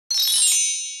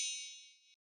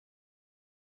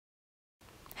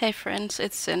Hey friends,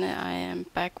 it's Jana. I am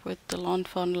back with the Lawn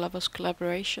Fawn Lovers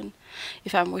Collaboration.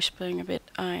 If I'm whispering a bit,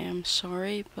 I am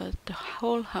sorry, but the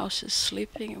whole house is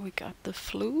sleeping. We got the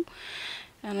flu,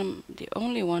 and I'm the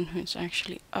only one who's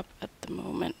actually up at the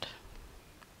moment.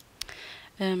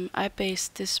 I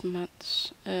based this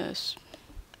month's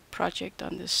project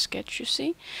on this sketch you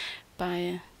see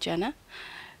by Jana.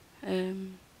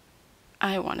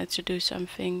 I wanted to do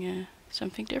something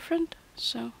different,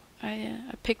 so I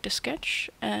picked a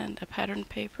sketch and a pattern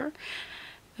paper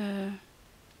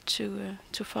to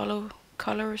follow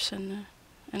colors and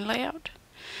layout.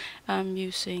 I'm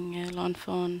using Lawn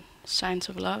Fawn Signs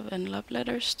of Love and Love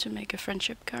Letters to make a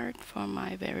friendship card for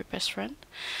my very best friend,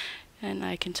 and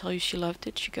I can tell you she loved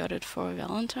it. She got it for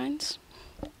Valentine's,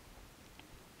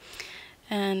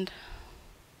 and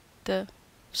the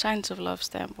Signs of Love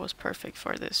stamp was perfect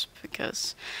for this,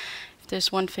 because if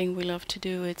there's one thing we love to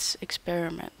do, it's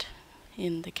experiment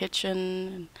in the kitchen.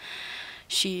 And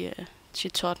she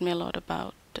taught me a lot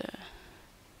about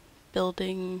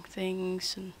building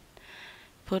things and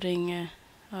putting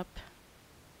up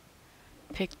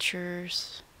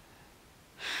pictures.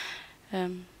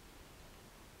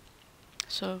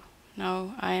 So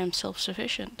now I am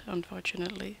self-sufficient,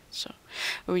 unfortunately, so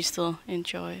we still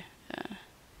enjoy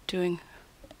doing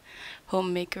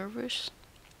home makeovers.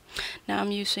 Now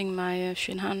I'm using my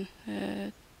Shin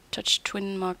Touch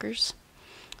Twin markers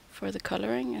for the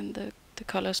coloring, and the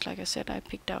colors, like I said, I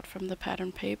picked out from the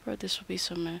pattern paper. This will be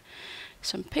some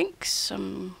pinks,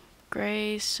 some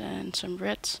grays, and some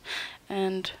reds,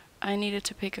 and I needed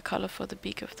to pick a color for the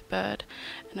beak of the bird,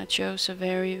 and I chose a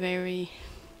very, very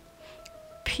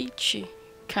peachy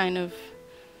kind of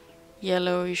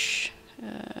yellowish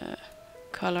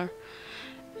color,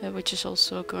 which is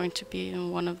also going to be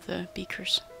in one of the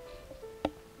beakers.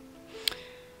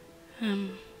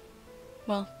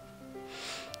 Well,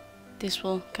 this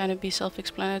will kind of be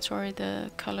self-explanatory.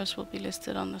 The colors will be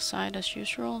listed on the side as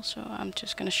usual, so I'm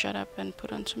just gonna shut up and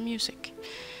put on some music.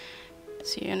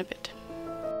 See you in a bit.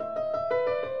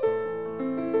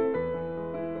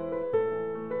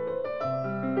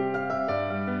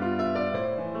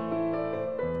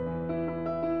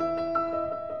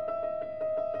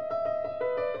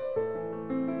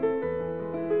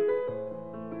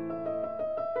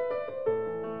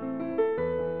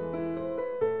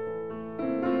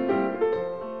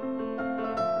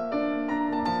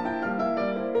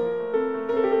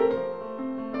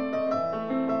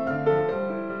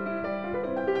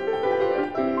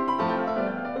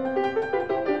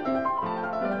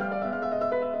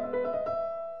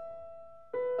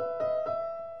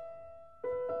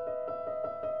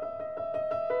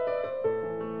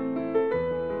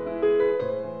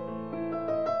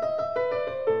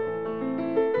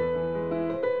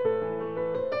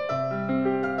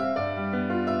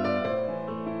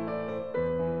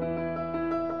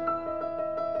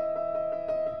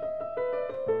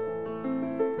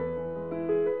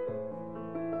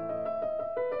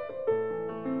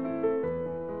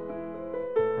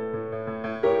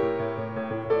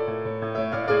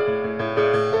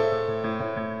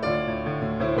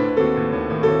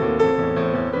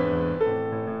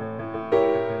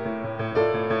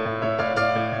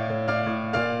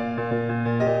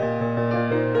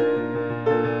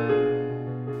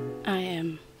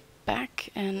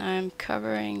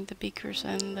 Covering the beakers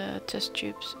and the test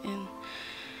tubes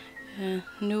in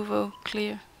Nuvo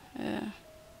clear,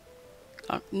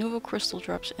 Nuvo crystal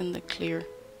drops in the clear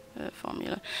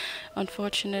formula.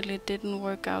 Unfortunately, it didn't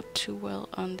work out too well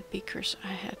on the beakers.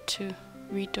 I had to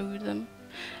redo them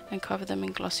and cover them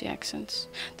in glossy accents.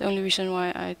 The only reason why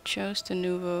I chose the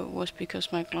Nuvo was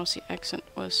because my glossy accent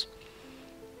was,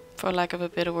 for lack of a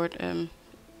better word,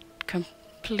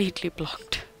 completely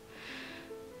blocked.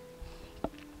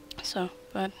 So,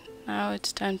 but now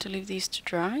it's time to leave these to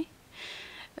dry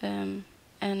and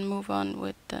move on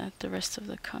with the rest of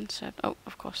the concept. Oh,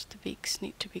 of course, the beaks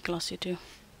need to be glossy too.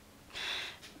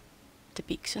 The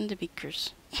beaks and the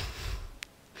beakers.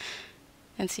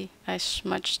 And see, I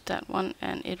smudged that one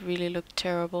and it really looked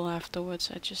terrible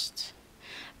afterwards. I just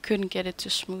couldn't get it to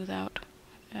smooth out.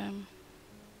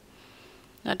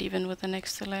 Not even with an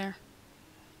extra layer.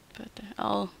 But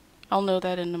I'll know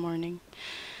that in the morning.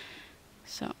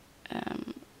 So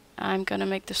I'm gonna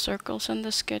make the circles in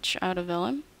the sketch out of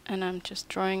vellum, and I'm just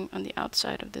drawing on the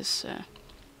outside of this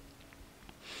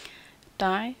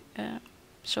die,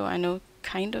 so I know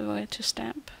kind of where to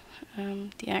stamp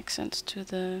the accents to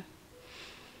the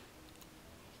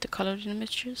colored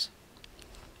images.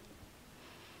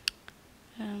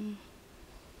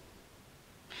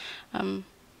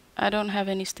 I don't have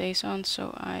any stays on,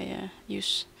 so I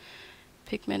use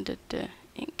pigmented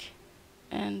ink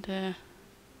and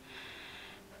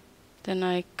then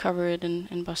I cover it in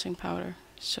embossing powder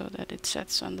so that it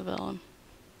sets on the vellum.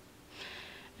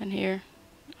 And here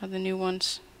are the new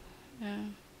ones.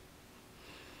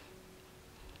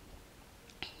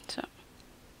 So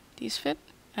these fit,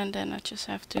 and then I just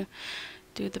have to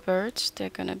do the birds. They're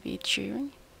gonna be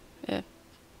cheering.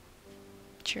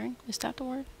 Cheering, is that the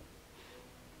word?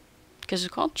 Because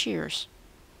it's called cheers.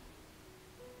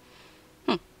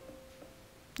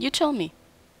 You tell me.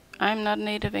 I'm not a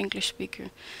native English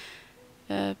speaker,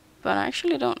 but I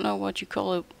actually don't know what you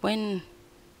call it when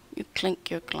you clink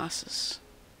your glasses.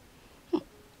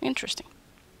 Interesting.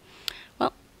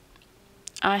 Well,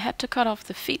 I had to cut off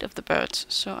the feet of the birds,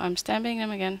 so I'm stamping them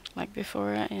again, like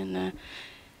before, in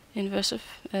inversive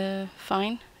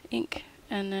fine ink,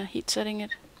 and heat setting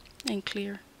it in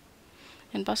clear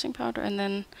embossing powder, and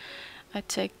then I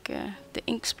take the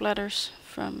ink splatters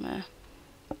from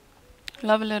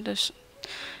Love Letters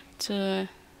to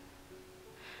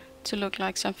look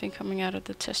like something coming out of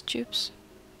the test tubes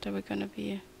that we're gonna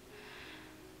be.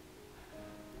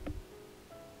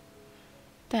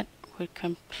 That would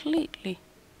completely,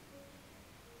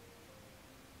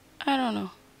 I don't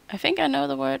know. I think I know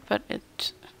the word, but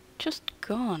it's just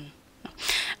gone. No.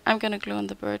 I'm gonna glue on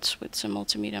the birds with some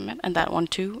multimedia matte, and that one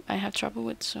too I have trouble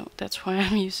with, so that's why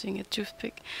I'm using a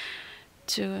toothpick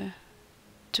to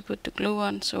put the glue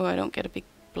on, so I don't get a big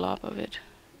blob of it.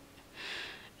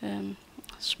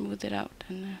 Smooth it out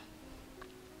and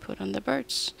put on the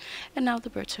birds, and now the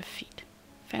birds have feet.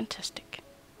 Fantastic.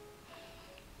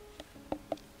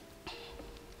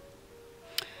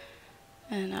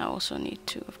 And I also need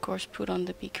to, of course, put on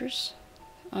the beakers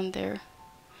on their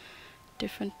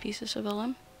different pieces of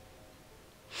vellum.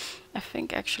 I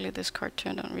think actually this card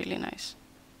turned out really nice.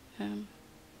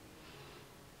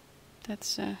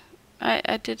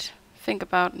 I did think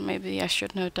about maybe I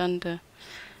shouldn't have done the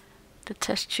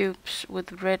test tubes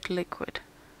with red liquid,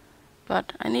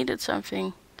 but I needed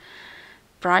something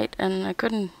bright, and I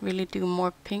couldn't really do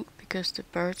more pink because the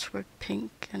birds were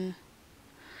pink, and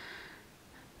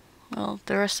well,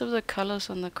 the rest of the colors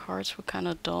on the cards were kind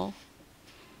of dull.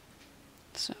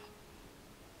 So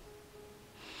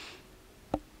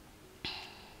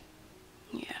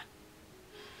yeah,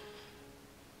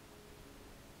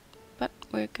 but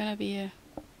we're gonna be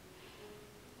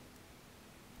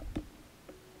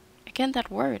again,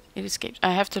 that word, it escapes.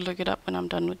 I have to look it up when I'm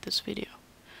done with this video.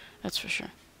 That's for sure.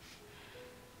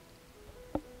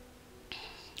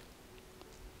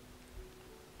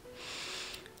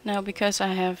 Now, because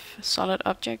I have solid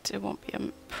objects, it won't be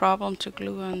a problem to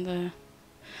glue on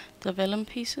the vellum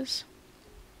pieces.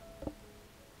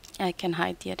 I can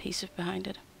hide the adhesive behind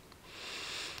it.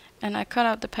 And I cut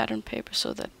out the pattern paper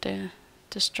so that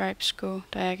the stripes go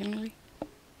diagonally.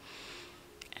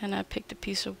 And I picked a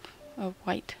piece of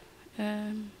white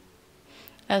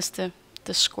as the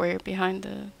square behind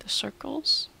the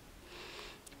circles,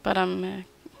 but I'm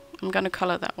gonna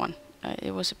color that one.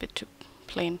 It was a bit too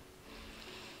plain,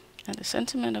 and the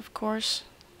sentiment, of course,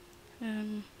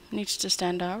 needs to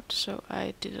stand out, so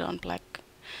I did it on black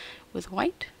with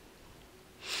white.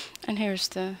 And here's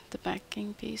the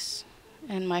backing piece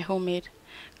and my homemade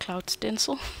cloud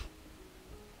stencil.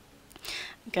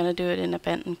 I'm gonna do it in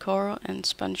abandoned coral and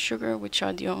spun sugar, which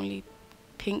are the only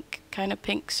pink kind of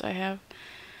pinks I have.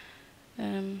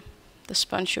 The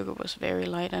spun sugar was very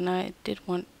light, and I did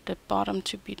want the bottom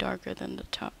to be darker than the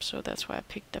top, so that's why I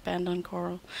picked abandoned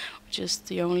coral, which is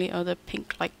the only other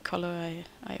pink-like color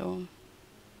I own.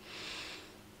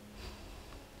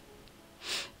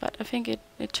 But I think it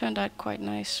turned out quite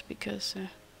nice because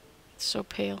it's so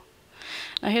pale.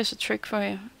 Now here's a trick for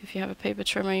you. If you have a paper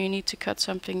trimmer, you need to cut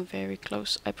something very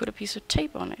close. I put a piece of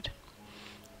tape on it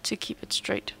to keep it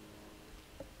straight,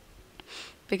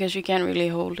 because you can't really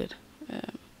hold it.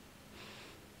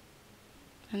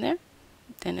 And there,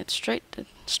 then it's straight. The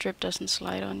strip doesn't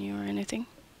slide on you or anything.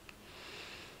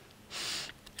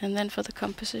 And then for the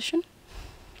composition,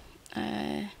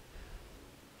 I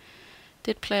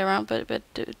did play around, but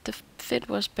the fit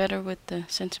was better with the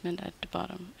sentiment at the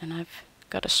bottom, and I've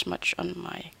got a smudge on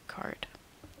my card,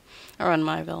 or on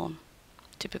my vellum.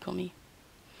 Typical me.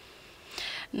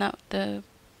 Now the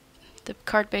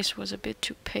card base was a bit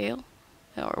too pale,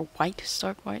 or white,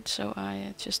 stark white, so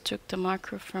I just took the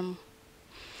marker from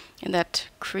in that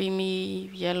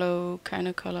creamy yellow kind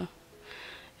of color,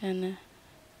 and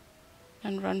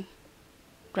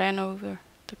ran over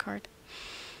the card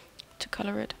to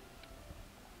color it.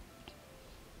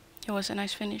 It was a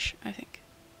nice finish, I think.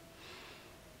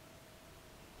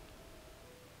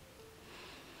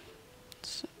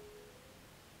 So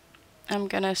I'm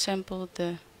gonna assemble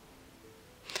the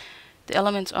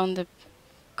elements on the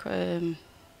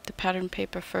the pattern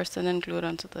paper first and then glue it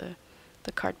onto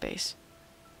the card base.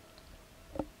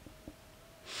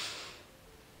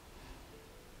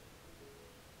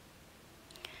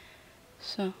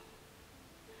 So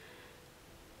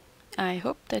I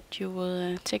hope that you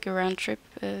will take a round trip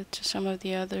to some of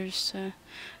the others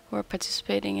who are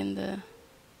participating in the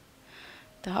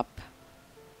hub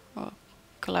or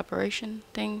collaboration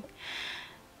thing.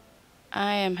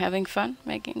 I am having fun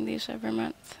making these every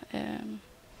month.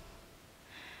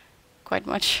 Quite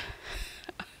much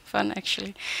fun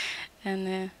actually,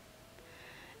 and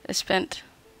I spent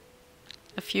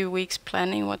a few weeks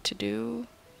planning what to do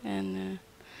and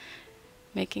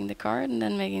making the card, and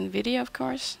then making the video. Of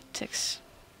course, it takes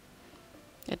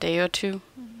a day or two,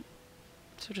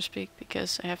 so to speak,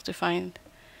 because I have to find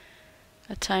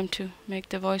a time to make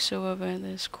the voiceover where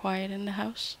there's quiet in the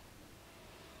house.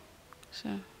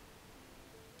 So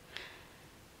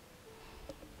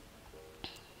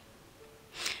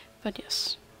but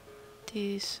yes,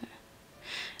 these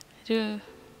I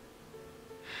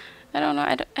don't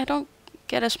know, I don't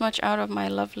get as much out of my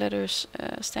love letters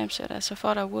stamp set as I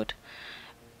thought I would,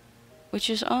 which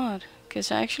is odd,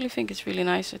 because I actually think it's really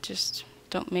nice. I just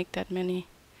don't make that many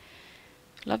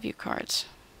love you cards,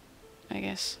 I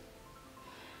guess.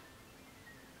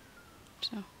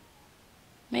 So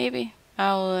maybe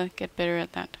I'll get better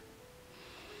at that.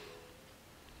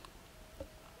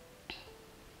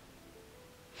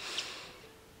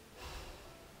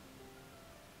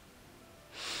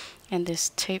 And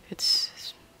this tape,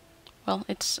 it's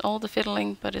all the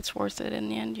fiddling, but it's worth it in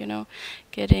the end, you know,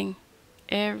 getting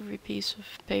every piece of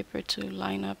paper to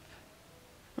line up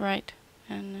right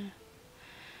and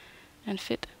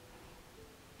fit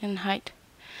in height.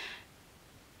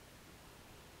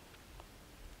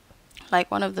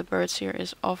 Like one of the birds here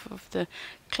is off of the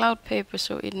cloud paper,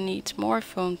 so it needs more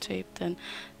foam tape than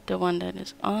the one that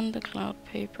is on the cloud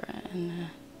paper, and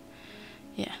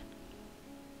yeah.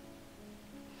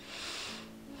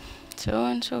 So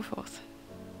on and so forth.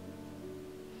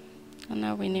 And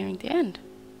now we're nearing the end.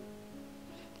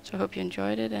 So I hope you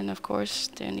enjoyed it, and of course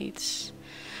there needs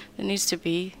to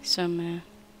be some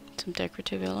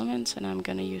decorative elements, and I'm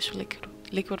gonna use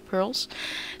liquid pearls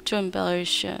to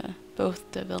embellish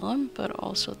both the vellum but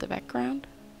also the background,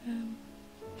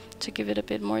 to give it a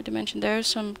bit more dimension. There's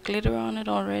some glitter on it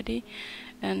already,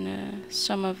 and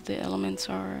some of the elements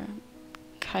are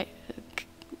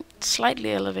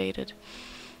slightly elevated.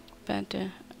 But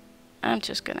I'm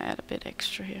just gonna add a bit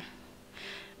extra here.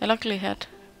 I luckily had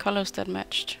colors that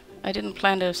matched. I didn't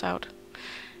plan those out.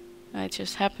 I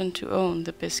just happened to own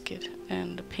the biscuit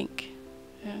and the pink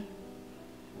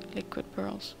liquid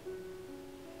pearls.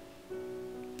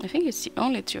 I think it's the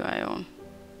only two I own.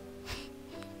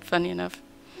 Funny enough.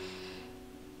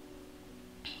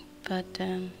 But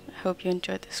I hope you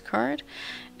enjoyed this card,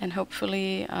 and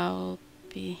hopefully I'll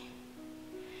be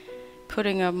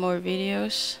putting up more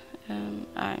videos.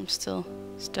 I'm still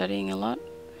studying a lot,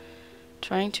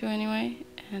 trying to anyway,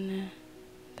 and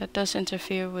that does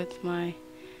interfere with my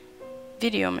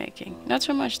video making. Not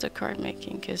so much the card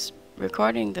making, because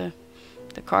recording the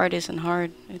card isn't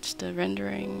hard. It's the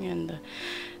rendering and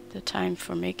the time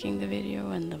for making the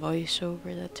video and the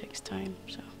voiceover that takes time.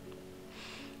 So,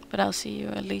 but I'll see you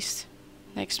at least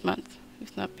next month,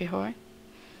 if not before.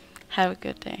 Have a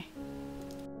good day.